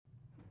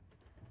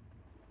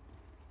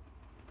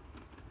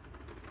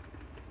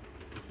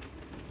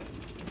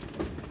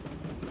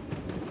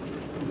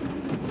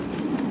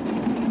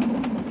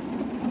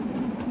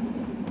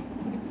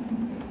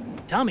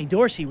Tommy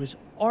Dorsey was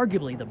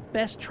arguably the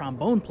best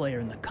trombone player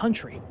in the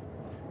country.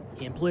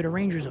 He employed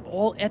arrangers of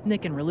all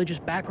ethnic and religious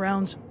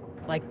backgrounds,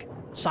 like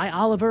Cy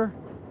Oliver,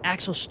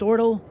 Axel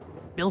Stortel,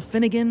 Bill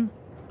Finnegan,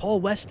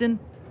 Paul Weston,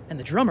 and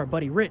the drummer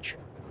Buddy Rich.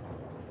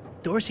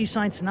 Dorsey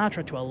signed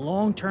Sinatra to a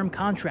long-term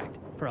contract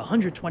for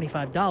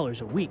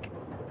 $125 a week.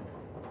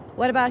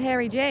 What about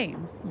Harry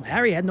James?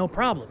 Harry had no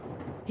problem.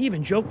 He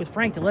even joked with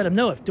Frank to let him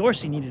know if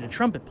Dorsey needed a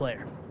trumpet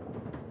player.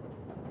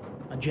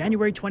 On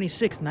January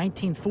 26,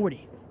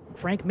 1940,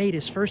 Frank made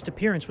his first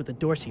appearance with the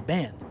Dorsey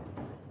Band.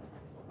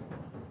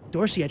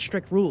 Dorsey had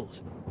strict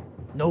rules.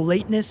 No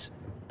lateness,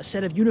 a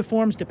set of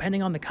uniforms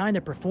depending on the kind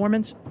of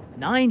performance,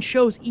 9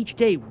 shows each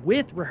day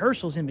with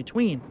rehearsals in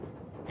between,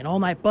 and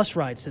all-night bus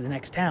rides to the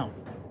next town.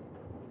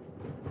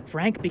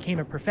 Frank became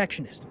a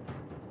perfectionist.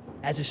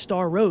 As his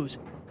star rose,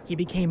 he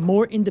became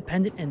more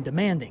independent and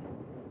demanding.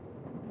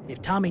 If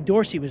Tommy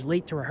Dorsey was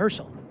late to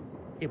rehearsal,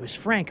 it was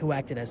Frank who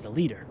acted as the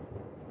leader.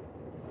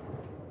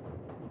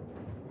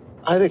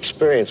 I've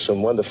experienced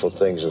some wonderful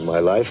things in my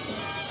life.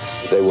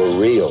 They were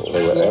real.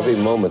 Every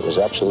moment was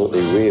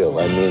absolutely real.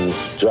 I mean,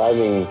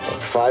 driving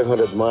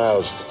 500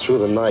 miles through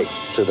the night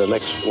to the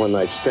next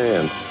one-night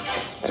stand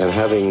and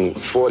having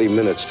 40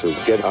 minutes to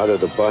get out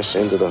of the bus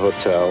into the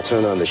hotel,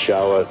 turn on the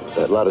shower,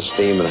 a lot of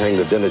steam, and hang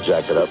the dinner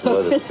jacket up,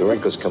 let the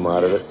wrinkles come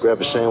out of it,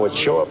 grab a sandwich,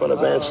 show up on a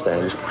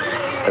bandstand,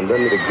 and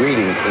then the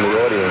greeting from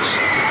the audience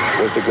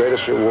was the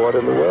greatest reward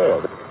in the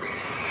world.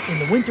 In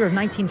the winter of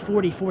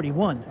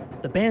 1940-41,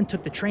 the band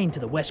took the train to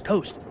the West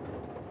Coast.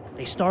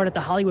 They starred at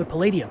the Hollywood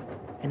Palladium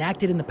and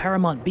acted in the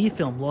Paramount B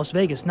film Las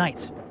Vegas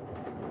Nights.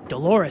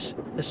 Dolores,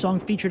 the song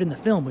featured in the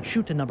film, would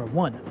shoot to number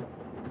 1.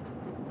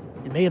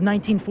 In May of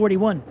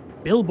 1941,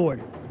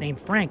 Billboard named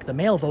Frank the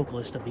male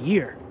vocalist of the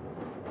year.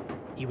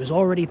 He was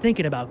already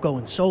thinking about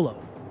going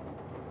solo.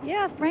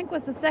 Yeah, Frank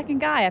was the second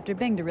guy after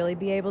Bing to really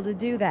be able to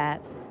do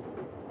that.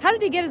 How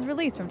did he get his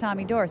release from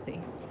Tommy Dorsey?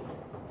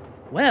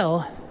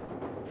 Well,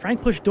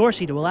 Frank pushed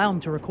Dorsey to allow him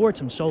to record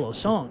some solo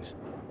songs.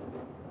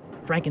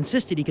 Frank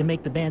insisted he could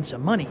make the band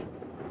some money,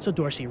 so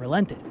Dorsey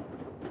relented.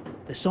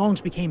 The songs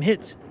became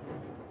hits,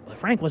 but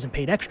Frank wasn't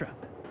paid extra.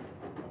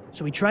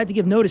 So he tried to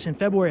give notice in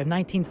February of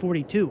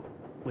 1942,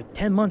 with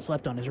 10 months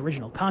left on his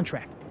original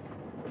contract.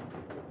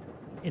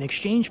 In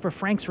exchange for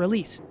Frank's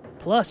release,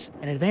 plus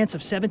an advance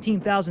of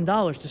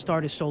 $17,000 to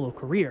start his solo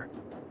career,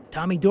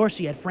 Tommy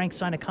Dorsey had Frank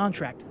sign a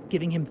contract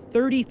giving him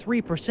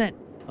 33%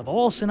 of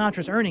all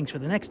Sinatra's earnings for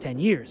the next 10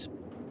 years.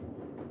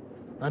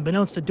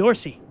 Unbeknownst to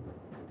Dorsey,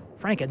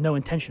 Frank had no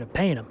intention of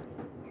paying him.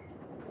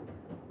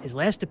 His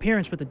last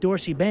appearance with the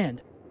Dorsey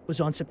Band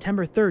was on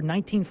September 3rd,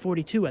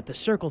 1942 at the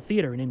Circle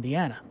Theater in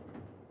Indiana.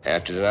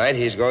 After tonight,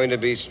 he's going to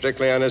be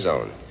strictly on his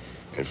own.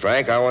 And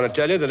Frank, I want to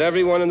tell you that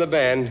everyone in the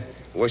band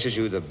wishes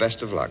you the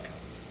best of luck.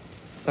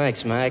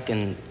 Thanks, Mac,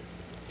 and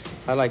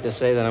I'd like to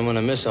say that I'm going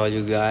to miss all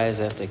you guys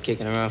after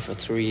kicking around for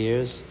 3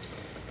 years.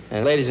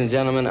 And ladies and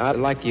gentlemen, I'd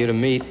like you to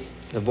meet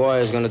the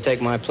boy who's going to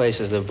take my place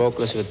as the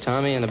vocalist with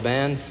Tommy in the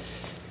band.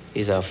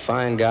 He's a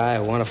fine guy,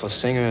 a wonderful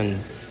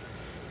singer,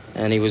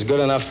 and he was good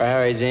enough for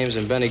Harry James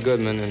and Benny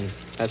Goodman, and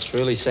that's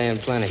really saying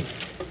plenty.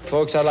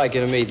 Folks, I'd like you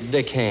to meet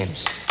Dick Haymes.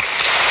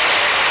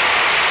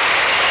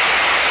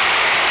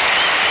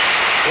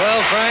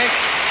 Well,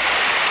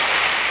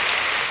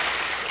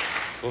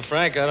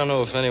 Frank, I don't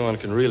know if anyone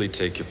can really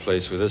take your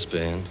place with this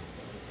band,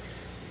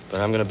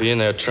 but I'm going to be in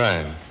there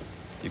trying.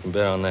 You can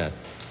bet on that.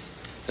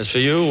 As for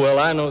you, well,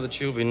 I know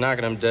that you'll be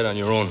knocking them dead on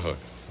your own hook.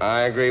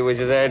 I agree with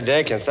you there,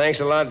 Dick, and thanks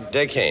a lot,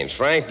 Dick Haymes.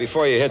 Frank,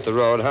 before you hit the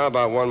road, how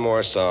about one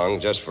more song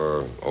just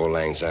for Old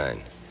Lang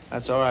Syne?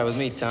 That's all right with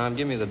me, Tom.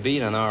 Give me the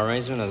beat on our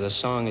arrangement of The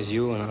Song Is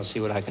You, and I'll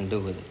see what I can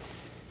do with it.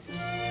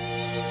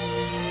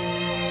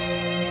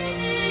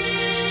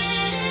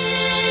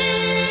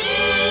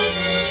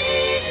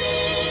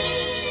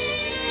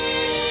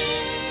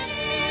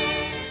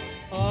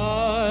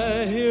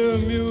 I hear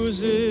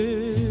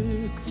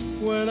music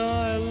when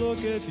I look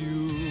at you.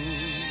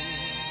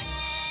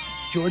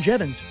 George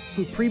Evans,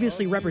 who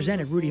previously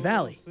represented Rudy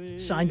Valley,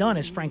 signed on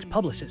as Frank's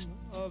publicist.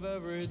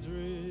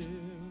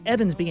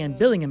 Evans began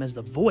billing him as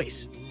the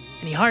voice,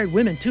 and he hired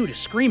women, too, to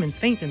scream and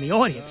faint in the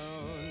audience.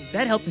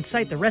 That helped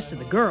incite the rest of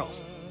the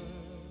girls.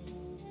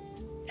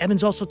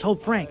 Evans also told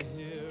Frank,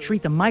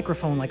 treat the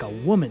microphone like a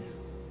woman,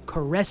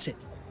 caress it,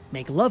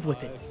 make love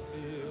with it.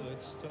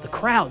 The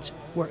crowds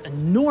were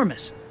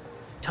enormous.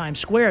 Times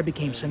Square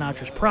became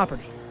Sinatra's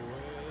property.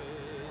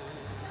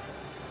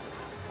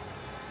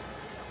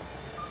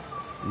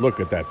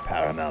 Look at that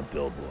Paramount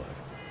billboard.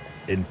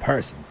 In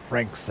person,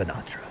 Frank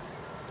Sinatra.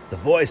 The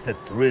voice that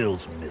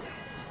thrills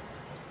millions.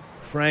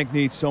 Frank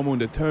needs someone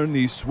to turn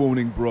these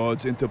swooning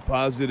broads into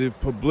positive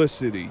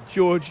publicity.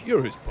 George,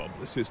 you're his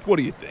publicist. What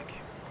do you think?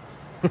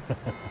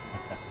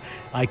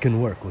 I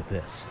can work with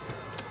this.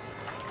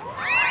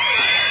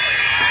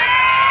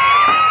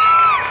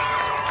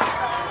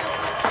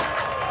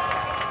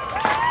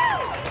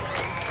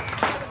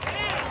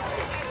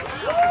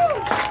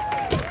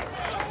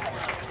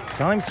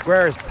 Times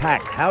Square is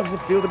packed. How does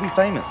it feel to be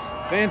famous?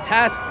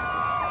 Fantastic.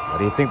 What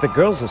do you think the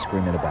girls are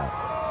screaming about?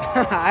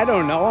 I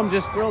don't know. I'm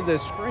just thrilled they're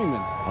screaming.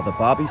 Are the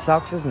Bobby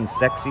Soxers and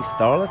sexy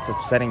starlets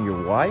upsetting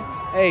your wife?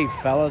 Hey,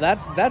 fella,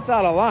 that's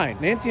out of line.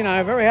 Nancy and I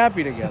are very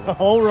happy together.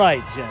 All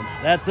right, gents.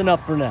 That's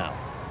enough for now.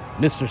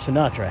 Mr.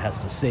 Sinatra has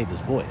to save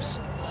his voice.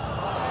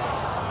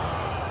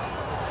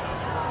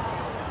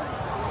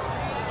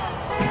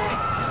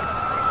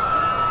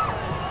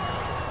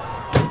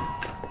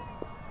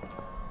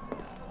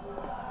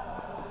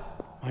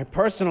 My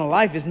personal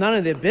life is none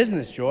of their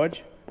business,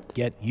 George.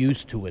 Get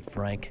used to it,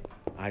 Frank.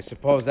 I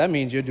suppose that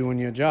means you're doing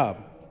your job.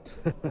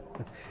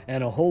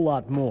 And a whole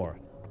lot more.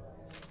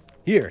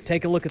 Here,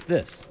 take a look at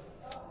this.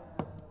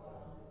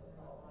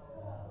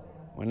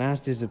 When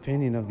asked his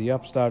opinion of the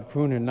upstart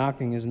crooner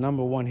knocking his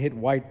 #1 hit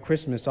White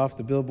Christmas off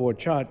the Billboard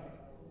chart,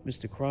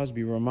 Mr.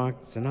 Crosby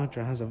remarked,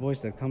 Sinatra has a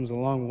voice that comes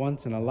along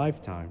once in a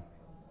lifetime.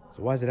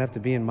 So why does it have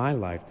to be in my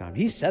lifetime?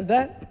 He said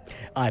that?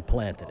 I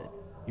planted it.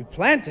 You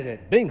planted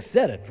it? Bing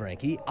said it,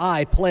 Frankie.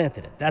 I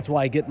planted it. That's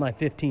why I get my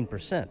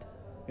 15%.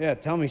 Yeah,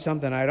 tell me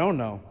something I don't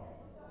know.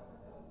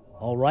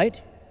 All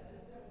right?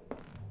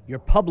 Your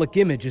public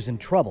image is in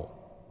trouble.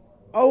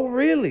 Oh,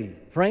 really?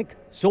 Frank,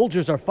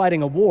 soldiers are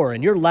fighting a war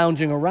and you're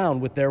lounging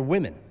around with their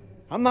women.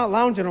 I'm not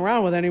lounging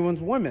around with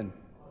anyone's women.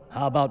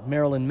 How about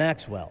Marilyn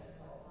Maxwell?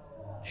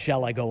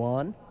 Shall I go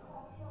on?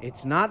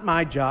 It's not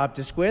my job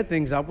to square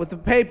things up with the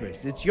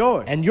papers. It's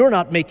yours. And you're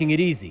not making it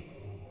easy.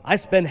 I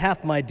spend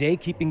half my day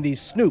keeping these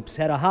snoops,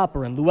 Hedda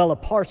Hopper and Luella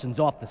Parsons,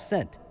 off the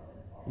scent.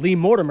 Lee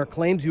Mortimer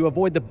claims you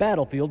avoid the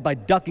battlefield by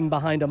ducking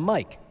behind a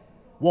mic.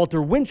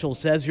 Walter Winchell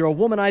says you're a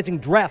womanizing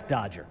draft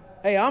dodger.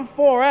 Hey, I'm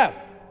 4F.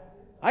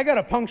 I got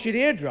a punctured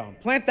eardrum.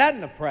 Plant that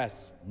in the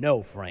press.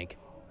 No, Frank.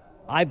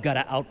 I've got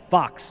to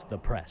outfox the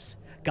press.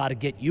 Got to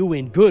get you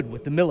in good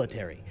with the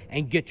military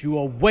and get you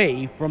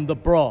away from the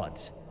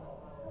broads.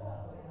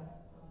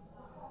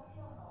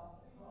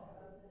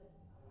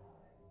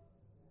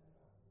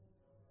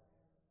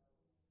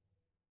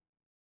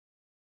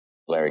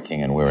 Larry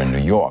King, and we're in New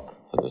York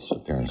for this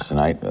appearance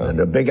tonight.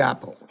 The Big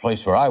Apple.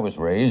 Place where I was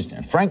raised,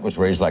 and Frank was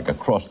raised like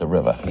across the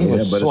river. He Yeah,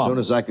 was but slums. as soon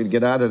as I could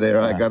get out of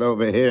there, I got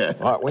over here.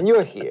 When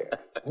you're here,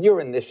 when you're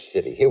in this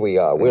city, here we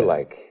are, we're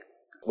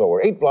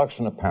we're 8 blocks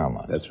from the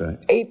Paramount. That's right.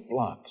 8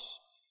 blocks.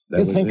 That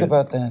You was think it.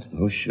 about that?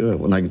 Oh, sure.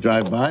 When I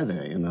drive by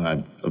there,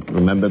 I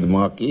remember the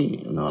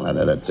marquee and all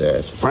that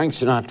there. Frank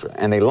Sinatra,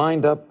 and they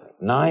lined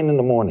up 9 in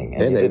the morning.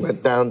 And they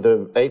went down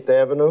to 8th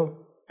Avenue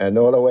and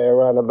all the way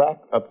around the back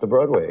up to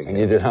Broadway again. And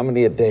you did how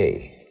many a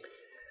day?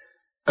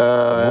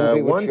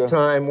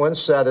 One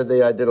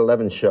Saturday, I did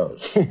 11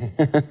 shows.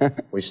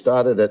 We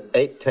started at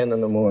 8:10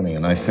 in the morning,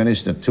 and I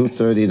finished at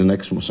 2:30 the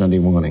next Sunday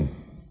morning.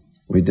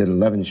 We did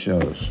 11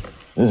 shows.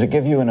 Does it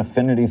give you an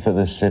affinity for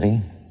this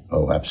city?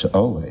 Oh, absolutely.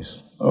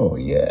 Always. Oh,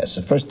 yes.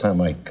 The first time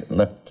I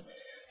left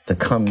to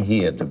come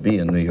here to be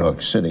in New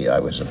York City, I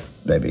was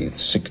maybe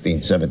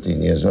 16,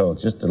 17 years old,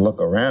 just to look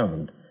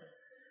around.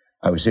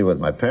 I was here with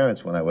my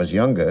parents when I was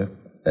younger.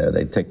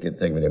 They'd take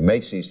me to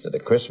Macy's to the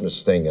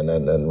Christmas thing, and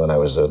then when I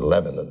was 10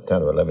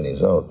 or 11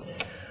 years old.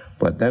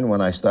 But then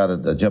when I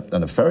started, I jumped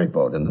on a ferry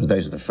boat, in the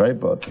days of the ferry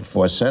boat, for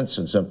 4 cents,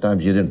 and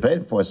sometimes you didn't pay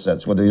 4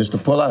 cents. When they used to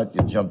pull out,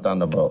 you jumped on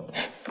the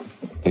boat.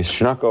 You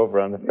snuck over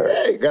on the ferry?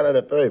 Yeah, you got on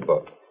a ferry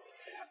boat.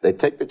 They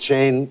take the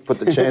chain, put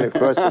the chain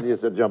across it, and you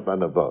used to jump on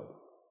the boat.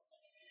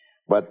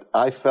 But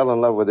I fell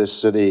in love with this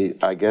city,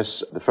 I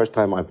guess, the first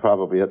time I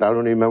don't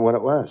even remember when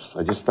it was.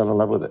 I just fell in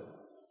love with it.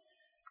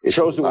 It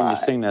shows it when you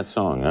sing that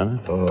song, huh?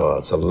 Oh,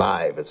 it's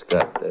alive. It's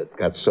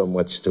got so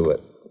much to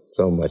it.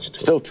 So much to it.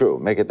 Still true.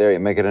 Make it there, you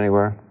make it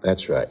anywhere?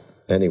 That's right.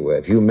 Anywhere.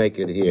 If you make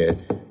it here,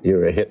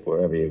 you're a hit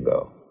wherever you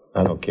go.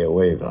 I don't care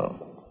where you go.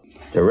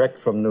 Direct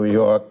from New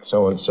York,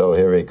 so-and-so,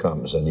 here he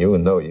comes, and you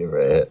know you're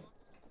a hit.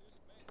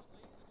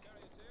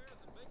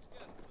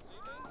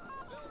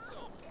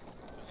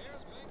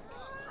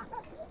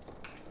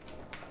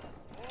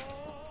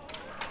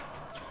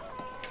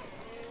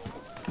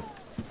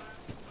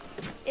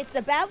 It's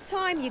about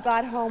time you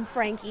got home,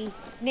 Frankie.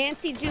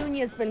 Nancy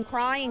Jr.'s been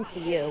crying for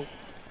you.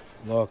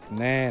 Look,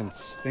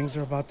 Nance, things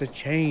are about to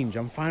change.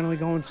 I'm finally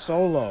going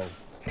solo.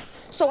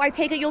 So I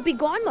take it you'll be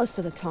gone most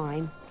of the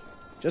time.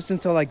 Just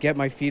until I get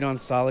my feet on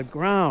solid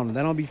ground.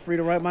 Then I'll be free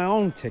to write my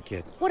own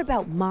ticket. What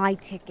about my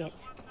ticket?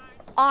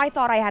 I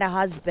thought I had a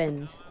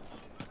husband.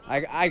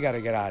 I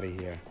gotta get out of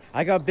here.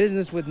 I got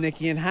business with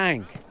Nicky and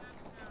Hank.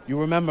 You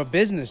remember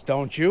business,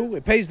 don't you?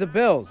 It pays the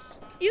bills.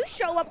 You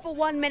show up for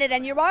 1 minute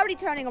and you're already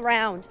turning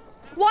around.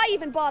 Why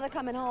even bother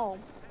coming home?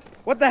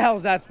 What the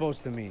hell's that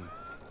supposed to mean?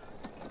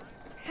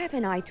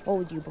 Haven't I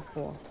told you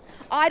before?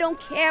 I don't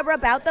care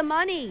about the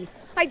money.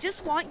 I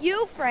just want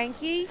you,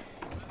 Frankie.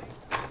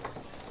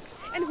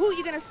 And who are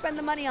you going to spend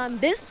the money on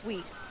this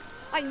week?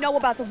 I know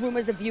about the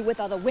rumors of you with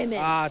other women.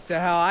 To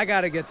hell, I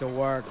gotta get to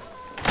work.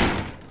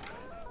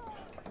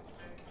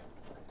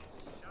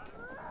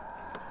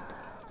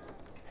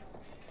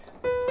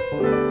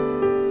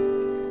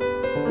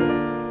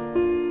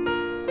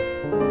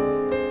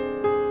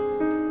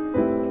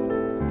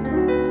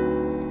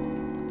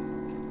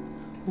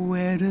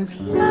 Where does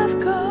love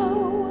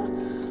go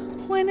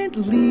when it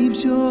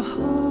leaves your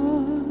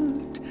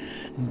heart?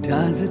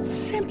 Does it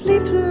simply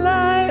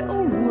fly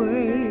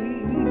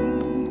away?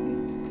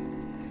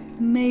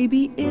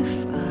 Maybe if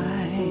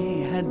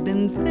I had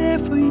been there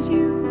for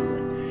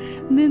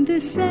you, then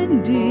this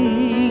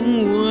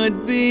ending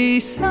would be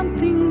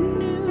something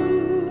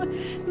new.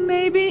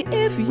 Maybe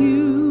if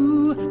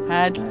you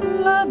had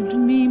loved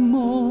me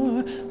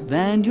more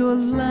than your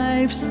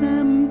life's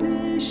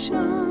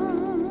ambition,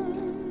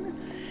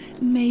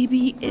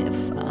 maybe if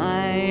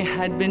I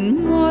had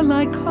been more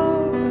like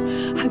her,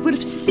 I would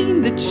have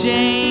seen the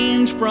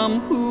change from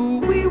who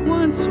we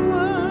once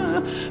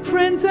were.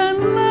 Friends and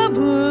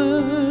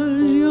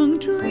lovers, young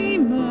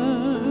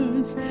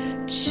dreamers,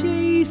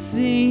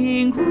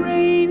 chasing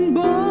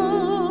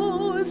rainbows.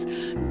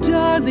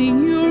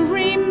 Darling, you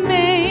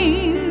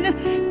remain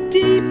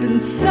deep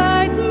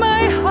inside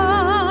my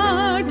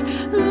heart.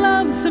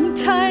 Love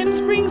sometimes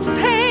brings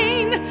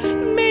pain.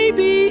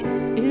 Maybe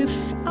if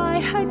I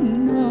had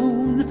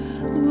known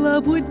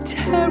love would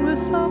tear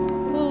us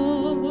apart.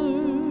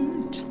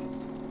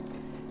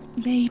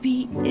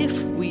 Maybe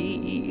if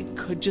we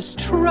could just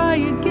try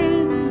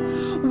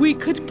again, we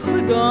could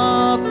put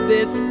off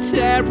this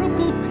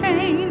terrible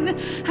pain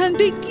and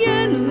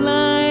begin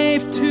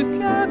life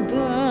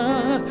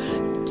together.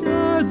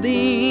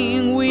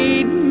 Darling,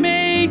 we'd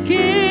make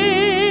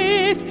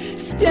it.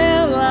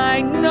 Still,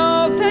 I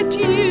know that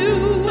you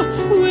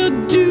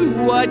will do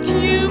what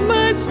you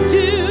must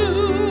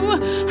do.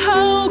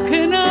 How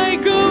can I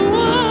go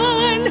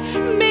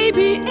on?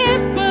 Maybe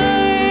if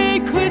I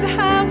could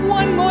have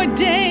one more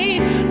day.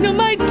 No,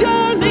 my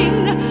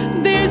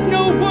darling, there's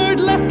no word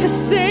left to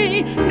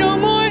say. No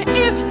more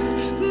ifs,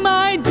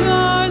 my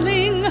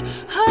darling.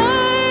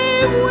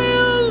 I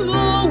will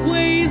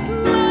always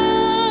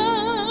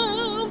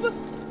love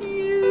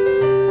you.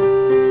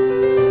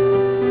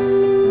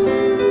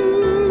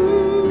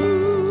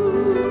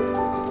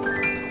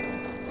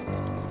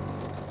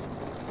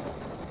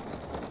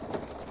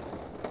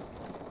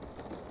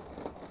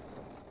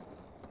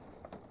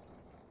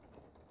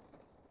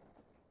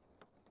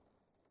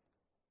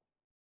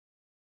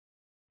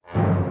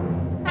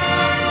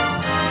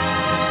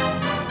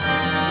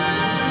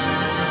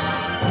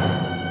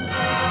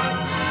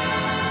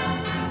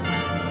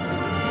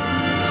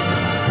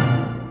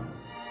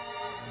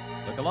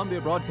 The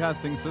Columbia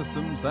Broadcasting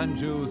System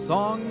sends you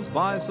Songs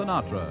by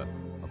Sinatra,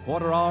 a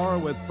quarter hour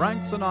with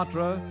Frank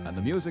Sinatra and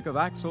the music of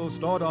Axel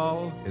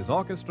Stordahl, his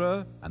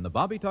orchestra, and the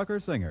Bobby Tucker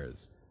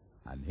Singers.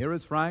 And here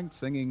is Frank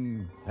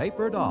singing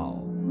Paper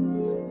Doll.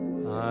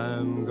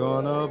 I'm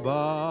gonna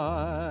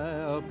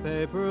buy a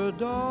paper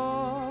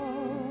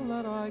doll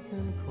that I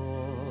can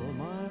call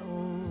my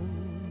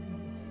own.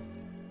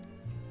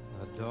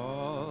 A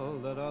doll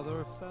that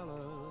other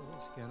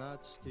fellas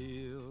cannot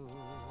steal.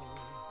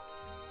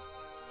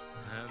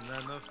 And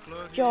then the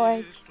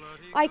George,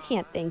 I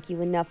can't thank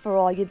you enough for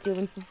all you're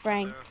doing for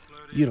Frank.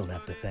 You don't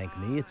have to thank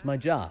me. It's my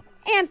job.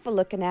 And for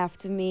looking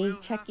after me,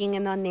 checking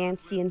in on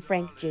Nancy and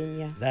Frank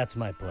Jr. That's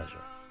my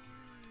pleasure.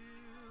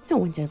 No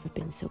one's ever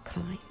been so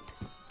kind.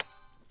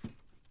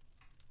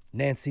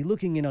 Nancy,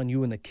 looking in on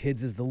you and the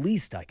kids is the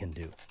least I can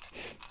do.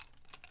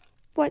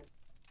 What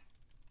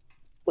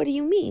do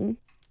you mean?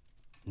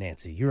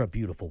 Nancy, you're a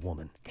beautiful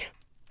woman.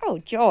 Oh,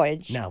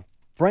 George. Now,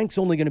 Frank's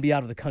only going to be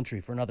out of the country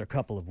for another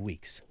couple of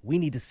weeks. We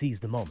need to seize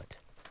the moment.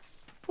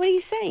 What are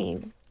you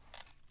saying?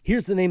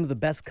 Here's the name of the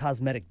best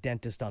cosmetic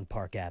dentist on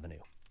Park Avenue.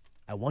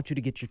 I want you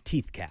to get your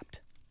teeth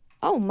capped.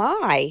 Oh,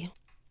 my.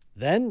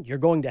 Then you're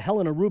going to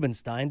Helena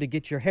Rubinstein to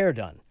get your hair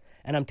done.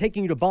 And I'm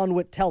taking you to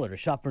Bonwit Teller to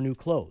shop for new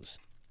clothes.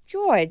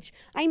 George,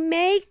 I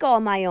make all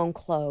my own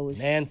clothes.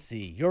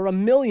 Nancy, you're a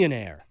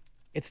millionaire.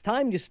 It's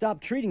time you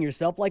stop treating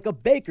yourself like a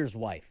baker's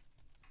wife.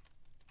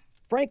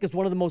 Frank is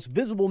one of the most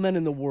visible men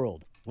in the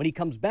world. When he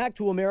comes back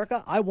to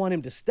America, I want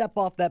him to step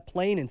off that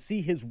plane and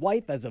see his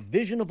wife as a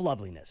vision of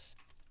loveliness.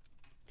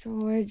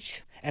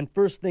 George. And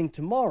first thing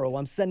tomorrow,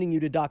 I'm sending you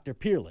to Dr.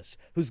 Peerless,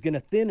 who's going to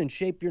thin and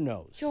shape your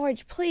nose.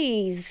 George,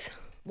 please.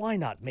 Why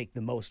not make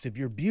the most of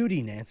your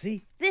beauty,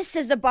 Nancy? This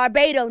is a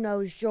Barbado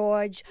nose,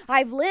 George.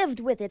 I've lived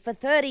with it for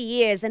 30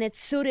 years, and it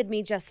suited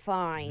me just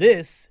fine.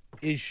 This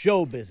is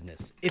show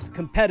business. It's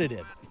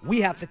competitive.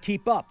 We have to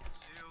keep up.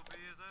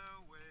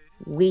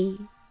 We?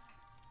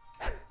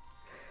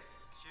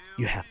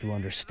 You have to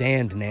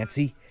understand,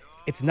 Nancy.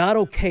 It's not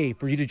okay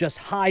for you to just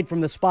hide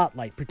from the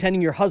spotlight, pretending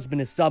your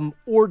husband is some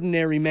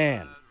ordinary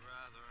man.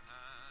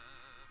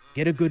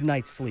 Get a good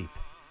night's sleep.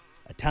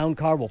 A town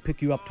car will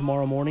pick you up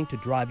tomorrow morning to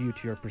drive you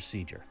to your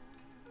procedure.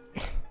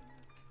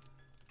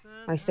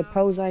 I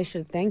suppose I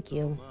should thank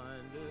you.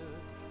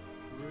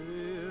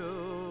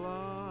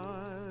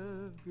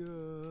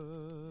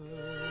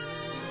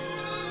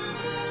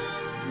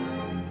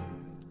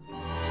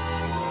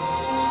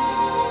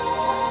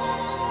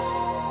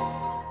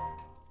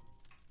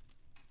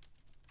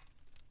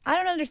 I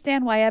don't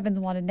understand why Evans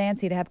wanted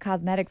Nancy to have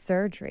cosmetic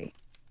surgery.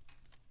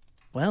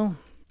 Well,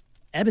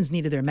 Evans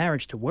needed their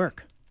marriage to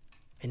work.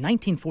 In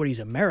 1940s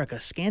America,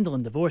 scandal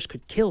and divorce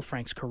could kill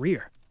Frank's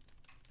career.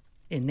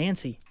 In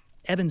Nancy,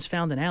 Evans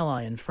found an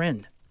ally and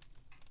friend.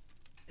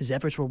 His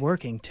efforts were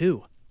working,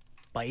 too.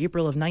 By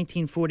April of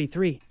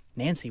 1943,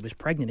 Nancy was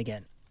pregnant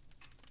again.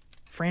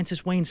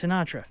 Francis Wayne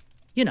Sinatra,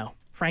 you know,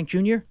 Frank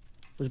Jr.,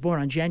 was born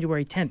on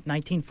January 10,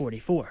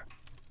 1944.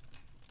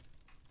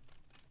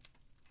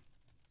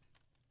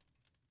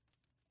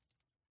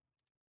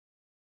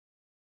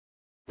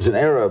 There's an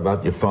era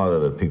about your father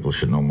that people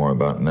should know more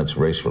about, and that's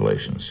race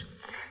relations.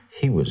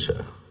 He was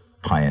a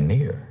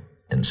pioneer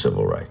in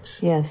civil rights.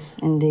 Yes,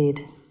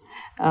 indeed.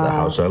 The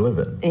house I live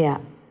in. Yeah,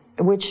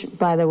 which,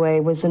 by the way,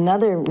 was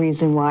another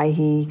reason why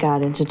he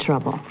got into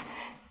trouble.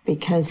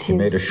 Because he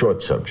made a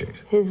short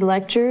subject. His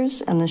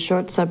lectures and the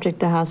short subject,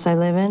 The House I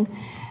Live In,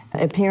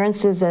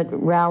 appearances at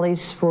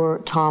rallies for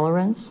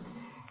tolerance,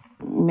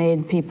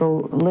 made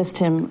people list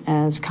him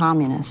as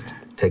communist.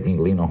 Taking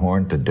Lena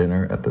Horne to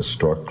dinner at the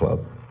Stork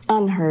Club.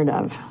 Unheard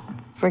of.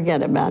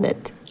 Forget about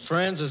it.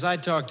 Friends, as I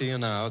talk to you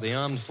now, the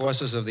armed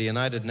forces of the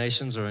United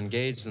Nations are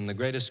engaged in the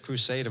greatest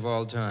crusade of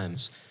all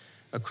times.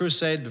 A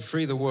crusade to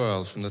free the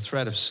world from the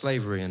threat of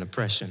slavery and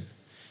oppression.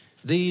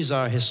 These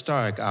are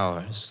historic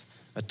hours,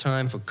 a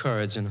time for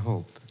courage and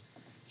hope.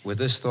 With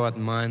this thought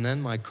in mind,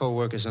 then, my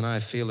co-workers and I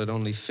feel it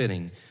only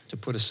fitting to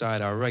put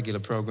aside our regular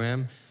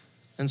program,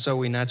 and so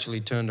we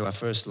naturally turn to our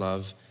first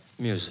love,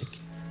 music.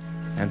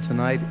 And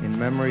tonight, in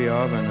memory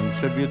of and in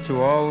tribute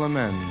to all the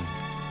men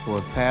who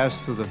have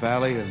passed through the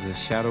valley of the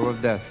shadow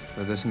of death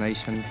for this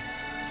nation,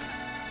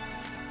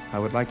 I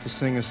would like to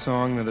sing a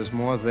song that is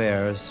more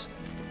theirs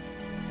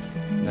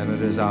than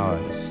it is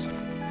ours.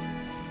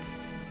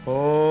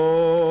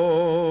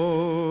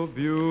 Oh,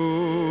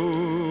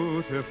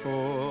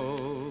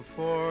 beautiful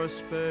for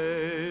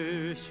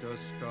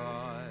spacious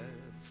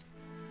skies,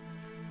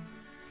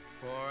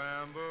 for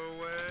amber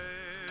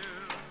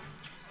waves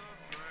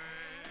of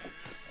rain.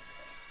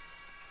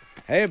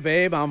 Hey,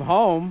 babe, I'm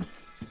home.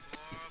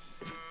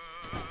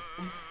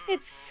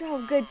 It's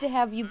so good to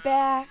have you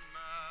back.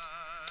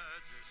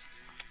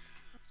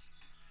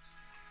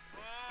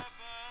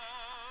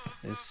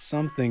 There's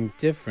something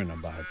different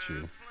about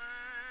you.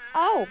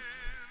 Oh,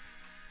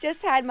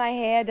 just had my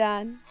hair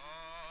done.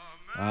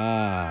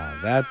 Ah,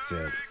 that's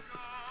it.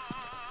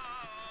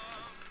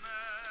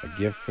 A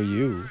gift for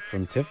you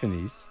from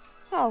Tiffany's.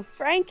 Oh,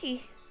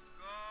 Frankie.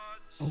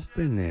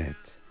 Open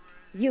it.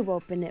 You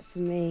open it for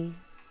me.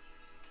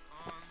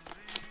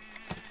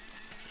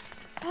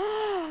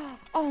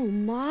 Oh,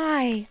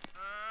 my.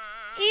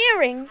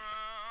 Earrings.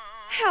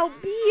 How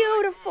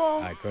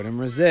beautiful. I couldn't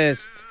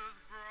resist.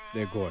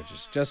 They're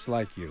gorgeous, just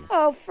like you.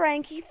 Oh,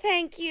 Frankie,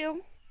 thank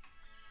you.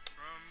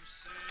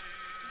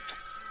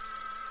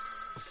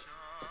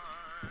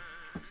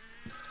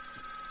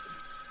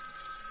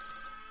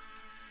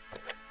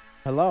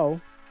 Hello?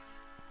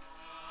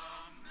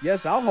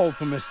 Yes, I'll hold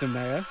for Mr.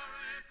 Mayor.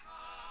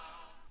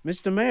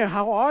 Mr. Mayor,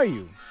 how are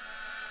you?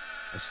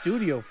 A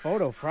studio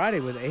photo Friday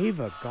with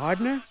Ava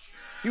Gardner?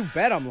 You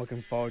bet I'm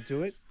looking forward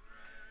to it.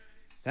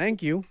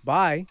 Thank you.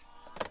 Bye.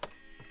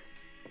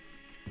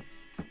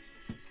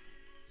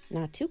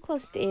 Not too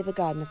close to Ava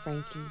Gardner,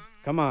 Frankie.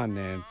 Come on,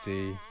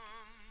 Nancy.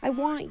 I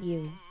want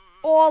you,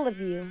 all of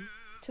you,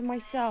 to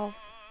myself.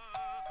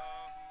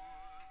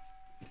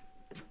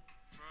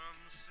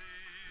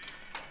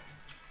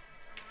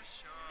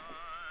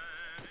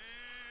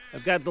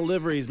 I've got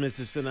deliveries,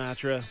 Mrs.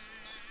 Sinatra.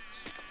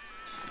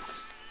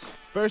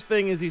 First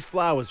thing is these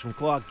flowers from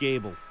Clark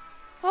Gable.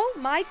 Oh,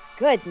 my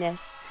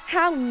goodness.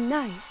 How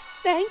nice.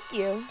 Thank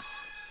you.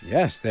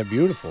 Yes, they're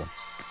beautiful.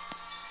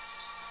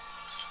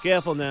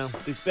 Careful now.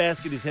 This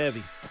basket is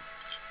heavy.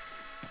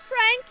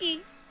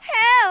 Frankie,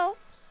 help!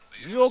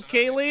 You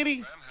okay,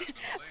 lady?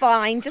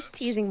 Fine, just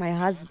teasing my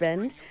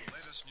husband.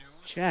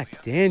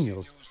 Jack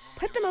Daniels.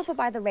 Put them over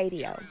by the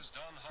radio.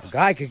 A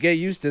guy could get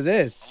used to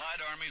this.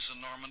 Allied armies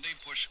in Normandy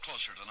push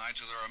closer tonight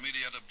to their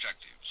immediate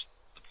objectives.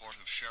 The port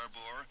of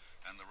Cherbourg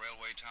and the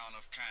railway town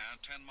of Caen,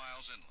 10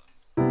 miles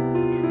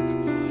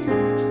inland.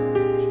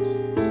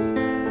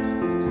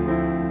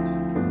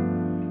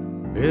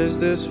 Is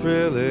this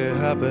really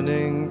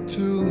happening to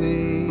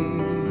me?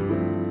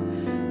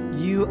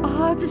 You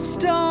are the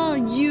star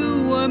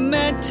you were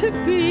meant to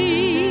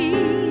be.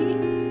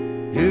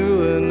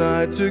 You and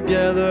I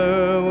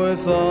together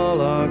with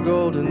all our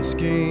golden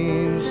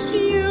schemes.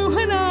 You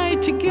and I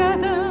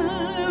together,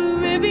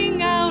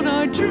 living out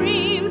our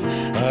dreams.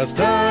 As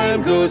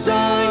time goes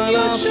on,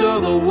 I'll show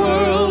the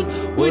world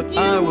what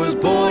I was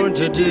born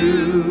to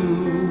do.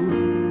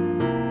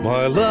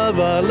 My love,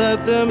 I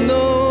let them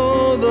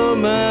know the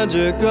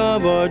magic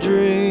of our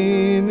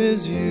dream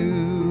is you.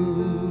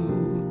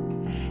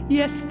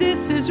 Yes,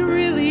 this is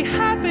really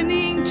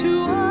happening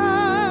to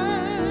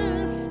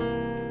us.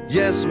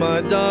 Yes,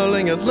 my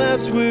darling, at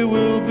last we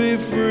will be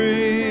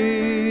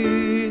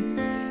free.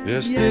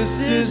 Yes,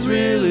 this is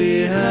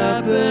really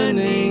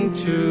happening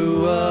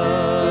to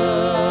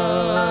us.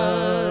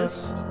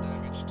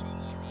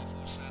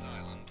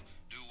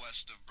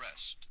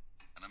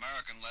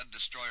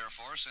 Destroyer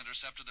force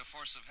intercepted a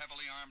force of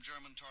heavily armed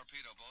German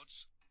torpedo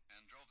boats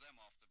and drove them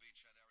off the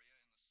beachhead area.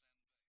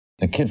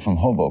 The kid from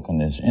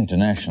Hoboken is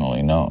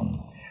internationally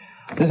known.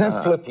 Does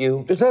that flip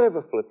you? Does that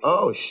ever flip you?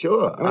 Oh,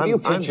 sure. I mean, do you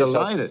I'm picture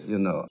yourself- delighted, you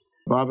know.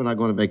 Bob and I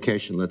go on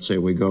vacation. Let's say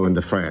we go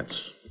into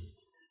France.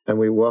 And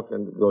we walk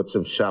and go to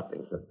some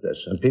shopping like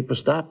this. And people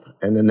stop.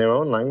 And in their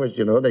own language,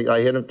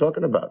 I hear them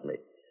talking about me.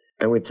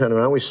 And we turn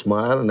around, we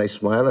smile, and they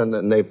smile,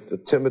 and they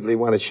timidly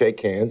want to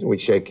shake hands, and we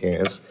shake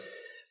hands.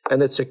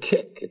 And it's a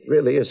kick. It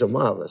really is a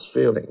marvelous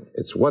feeling.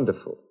 It's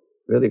wonderful.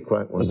 Really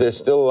quite wonderful. Is there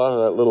still a lot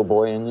of that little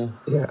boy in you?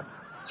 Yeah,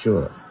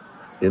 sure.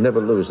 You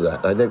never lose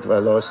that. I think if I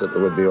lost it, it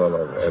would be all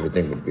over.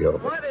 Everything would be over.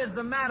 What is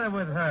the matter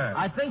with her?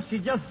 I think she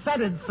just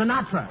said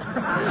Sinatra.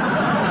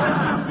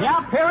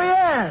 Yep, here he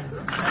is.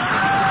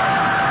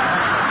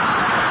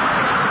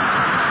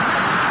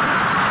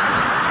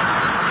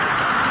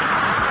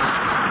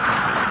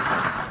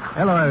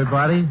 Hello,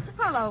 everybody.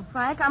 Hello,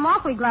 Frank. I'm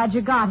awfully glad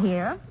you got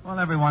here. Well,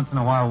 every once in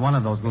a while, one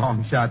of those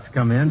long shots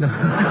come in.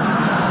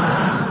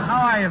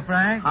 How are you,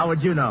 Frank? How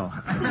would you know?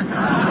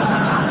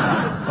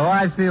 Oh,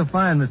 I feel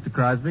fine, Mr.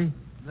 Crosby.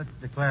 Let's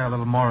declare a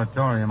little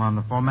moratorium on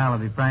the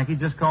formality, Frankie.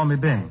 Just call me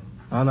Bing.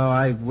 Oh, no,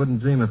 I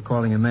wouldn't dream of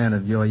calling a man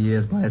of your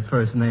years by his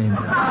first name.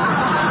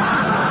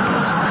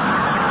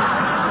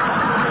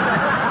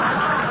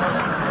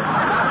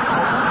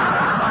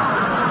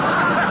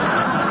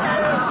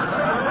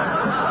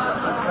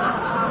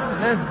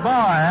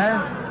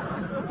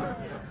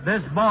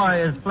 This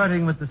boy is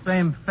flirting with the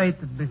same fate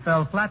that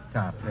befell Flat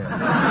Top here.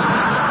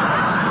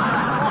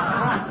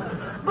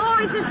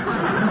 Boys,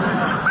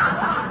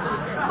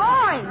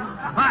 Boys!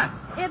 What?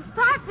 It's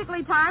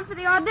practically time for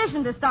the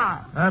audition to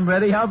start. I'm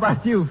ready. How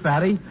about you,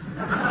 Fatty?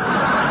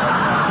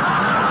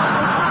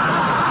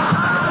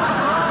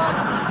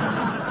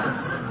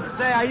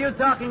 Say, are you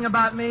talking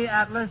about me,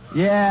 Atlas?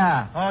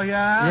 Yeah. Oh,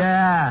 yeah?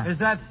 Yeah. Is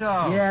that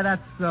so? Yeah,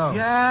 that's so.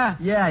 Yeah?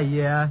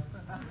 Yeah.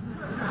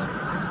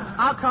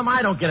 How come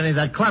I don't get any of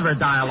that clever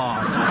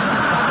dialogue?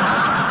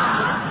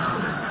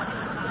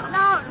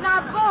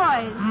 Now,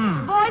 boys.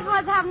 Boys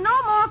must have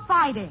no more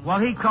fighting. Well,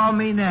 he called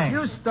me names.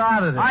 You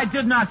started it. I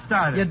did not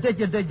start it.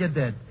 You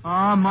did.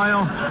 Oh, my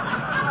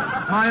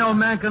old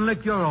man can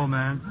lick your old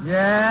man.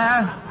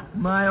 Yeah?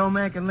 My old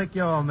man can lick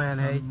your old man,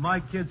 hey? My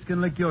kids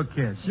can lick your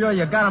kids. Sure,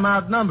 you got them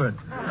outnumbered.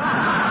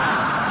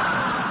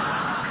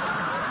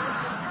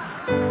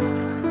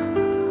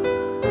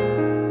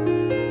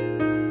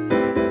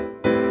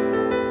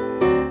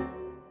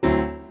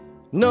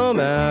 No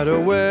matter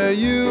where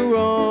you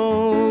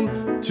roam,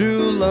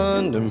 to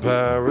London,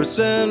 Paris,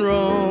 and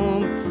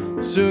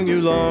Rome, soon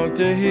you long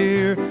to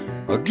hear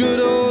a good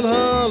old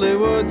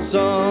Hollywood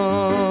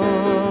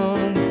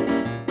song.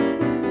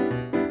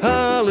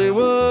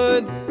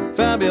 Hollywood,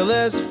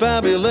 fabulous,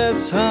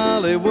 fabulous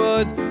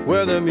Hollywood,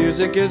 where the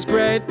music is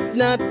great,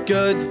 not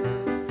good,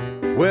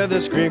 where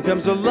the screen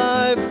comes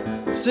alive,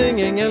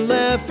 singing and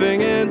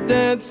laughing and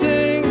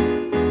dancing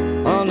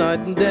all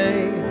night and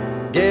day.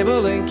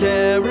 Gable and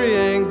Carey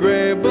and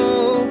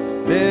Grable,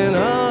 in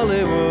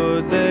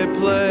Hollywood they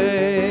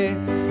play.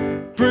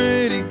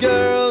 Pretty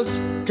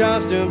girls,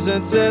 costumes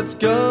and sets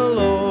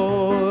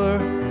galore.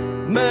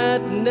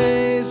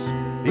 Matinees,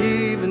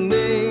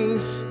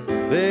 evenings,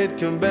 they'd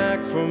come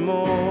back for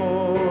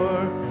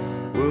more.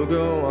 We'll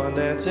go on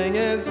dancing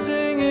and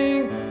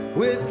singing.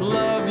 With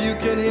love you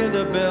can hear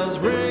the bells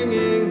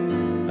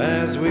ringing,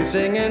 as we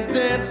sing and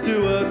dance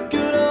to a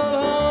good old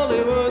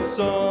Hollywood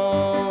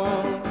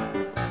song.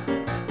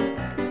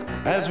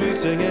 As we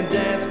sing and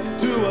dance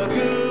to a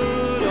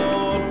good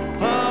old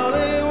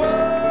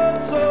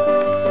Hollywood song.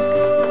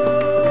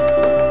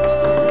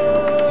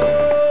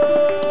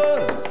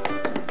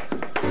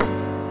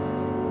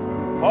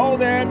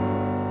 Hold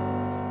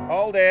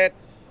it.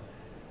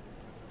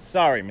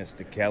 Sorry,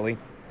 Mr. Kelly.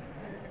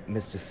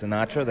 Mr.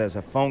 Sinatra, there's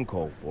a phone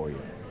call for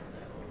you.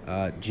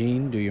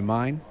 Gene, do you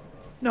mind?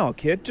 No,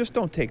 kid, just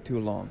don't take too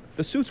long.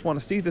 The suits want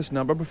to see this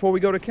number before we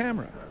go to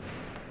camera.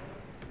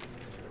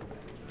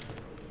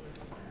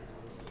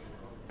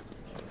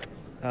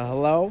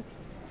 Hello?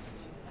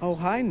 Oh,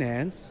 hi,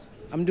 Nance.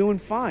 I'm doing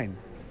fine.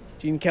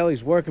 Gene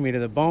Kelly's working me to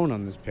the bone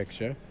on this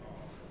picture.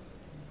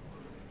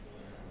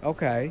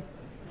 Okay,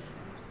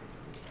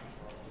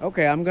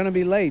 I'm gonna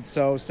be late,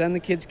 so send the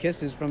kids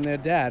kisses from their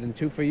dad and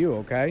 2 for you,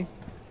 okay?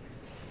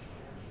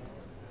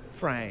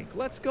 Frank,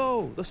 let's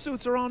go. The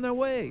suits are on their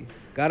way.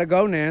 Gotta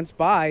go, Nance.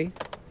 Bye.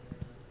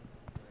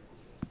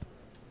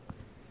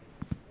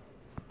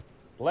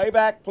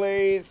 Playback,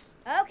 please.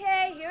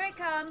 Okay, here it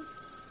comes.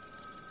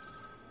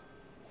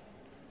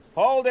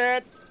 Hold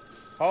it.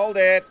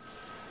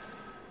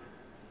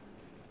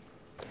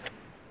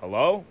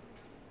 Hello?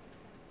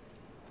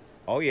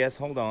 Oh, yes,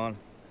 hold on.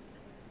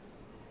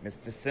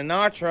 Mr.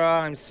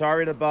 Sinatra, I'm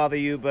sorry to bother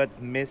you,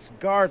 but Miss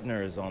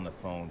Gardner is on the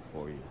phone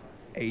for you.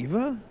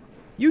 Ava?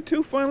 You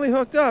two finally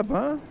hooked up,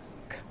 huh?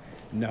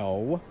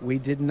 No, we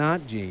did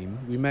not, Gene.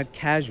 We met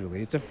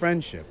casually. It's a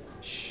friendship.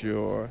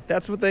 Sure,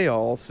 that's what they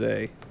all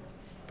say.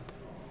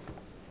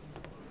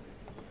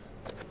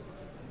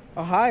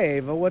 Oh, hi,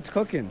 Ava. What's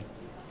cooking?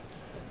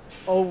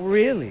 Oh,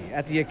 really?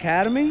 At the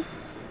Academy?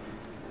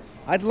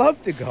 I'd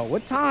love to go.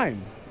 What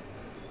time?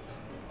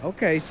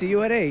 Okay, see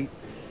you at 8.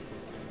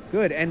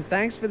 Good, and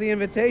thanks for the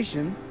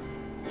invitation.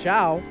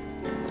 Ciao.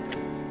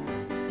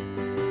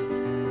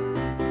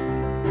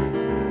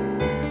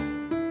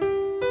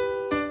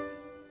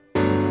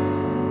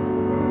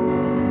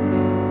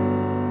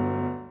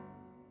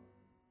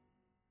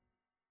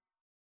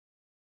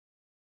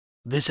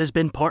 This has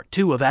been part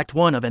 2 of Act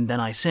 1 of And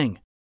Then I Sing.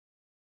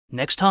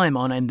 Next time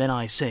on And Then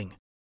I Sing,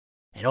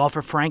 an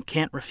offer Frank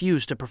can't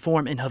refuse to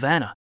perform in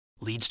Havana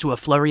leads to a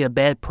flurry of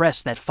bad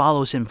press that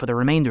follows him for the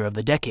remainder of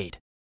the decade.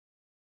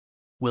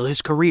 Will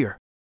his career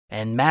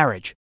and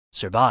marriage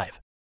survive?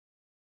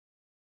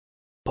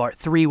 Part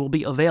 3 will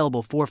be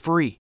available for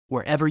free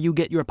wherever you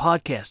get your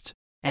podcasts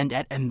and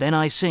at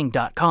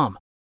andthenising.com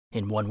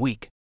in 1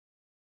 week.